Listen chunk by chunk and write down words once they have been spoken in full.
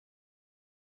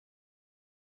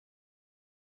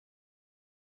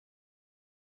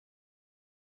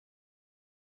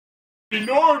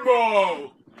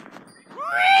Normal!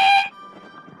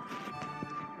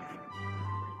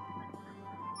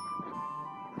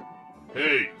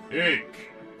 Hey,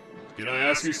 Ink. Can I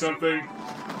ask you something?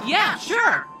 Yeah,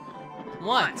 sure.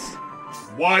 What?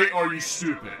 Why are you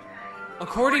stupid?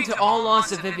 According to all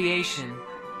laws of aviation,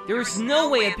 there is no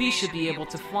way a bee should be able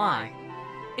to fly.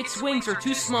 Its wings are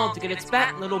too small to get its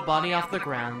fat little body off the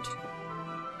ground.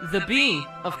 The bee,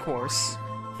 of course,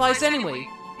 flies anyway,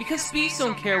 because bees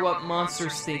don't care what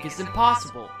monsters think is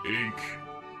impossible. Ink,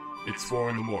 it's 4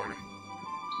 in the morning.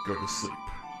 Go to sleep.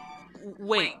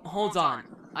 Wait, hold on.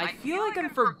 I feel like I'm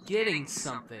forgetting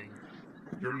something.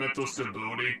 Your mental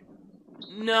stability?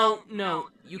 No,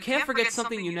 you can't forget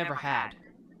something you never had.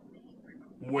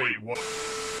 Wait, what?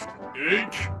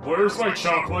 Ink, where's my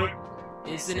chocolate?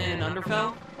 Isn't it an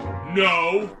Underfell?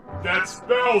 No, that's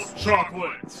Belle's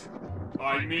chocolate!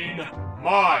 I mean,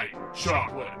 my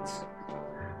chocolate!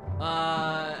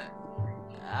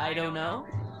 I don't know.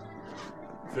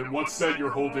 Then what's that you're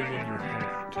holding in your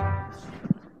hand?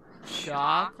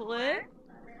 Chocolate?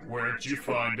 Where'd you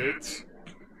find it?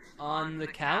 On the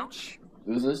couch?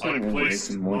 I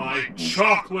placed my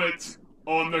chocolate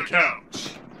on the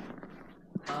couch!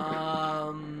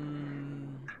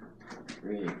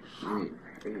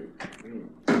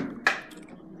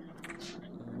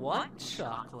 What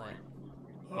chocolate?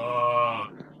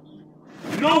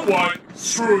 You know what?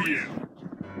 Screw you!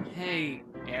 Hey,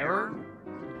 Error?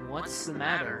 What's the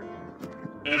matter?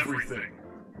 Everything.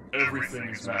 Everything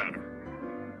is matter.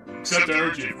 Except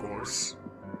energy, of course.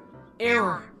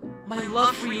 Error, my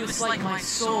love for you is like my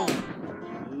soul.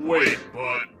 Wait,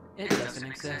 but... It doesn't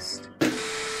exist.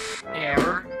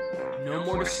 Error, no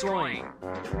more destroying,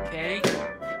 okay?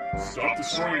 Stop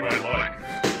destroying my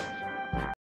life.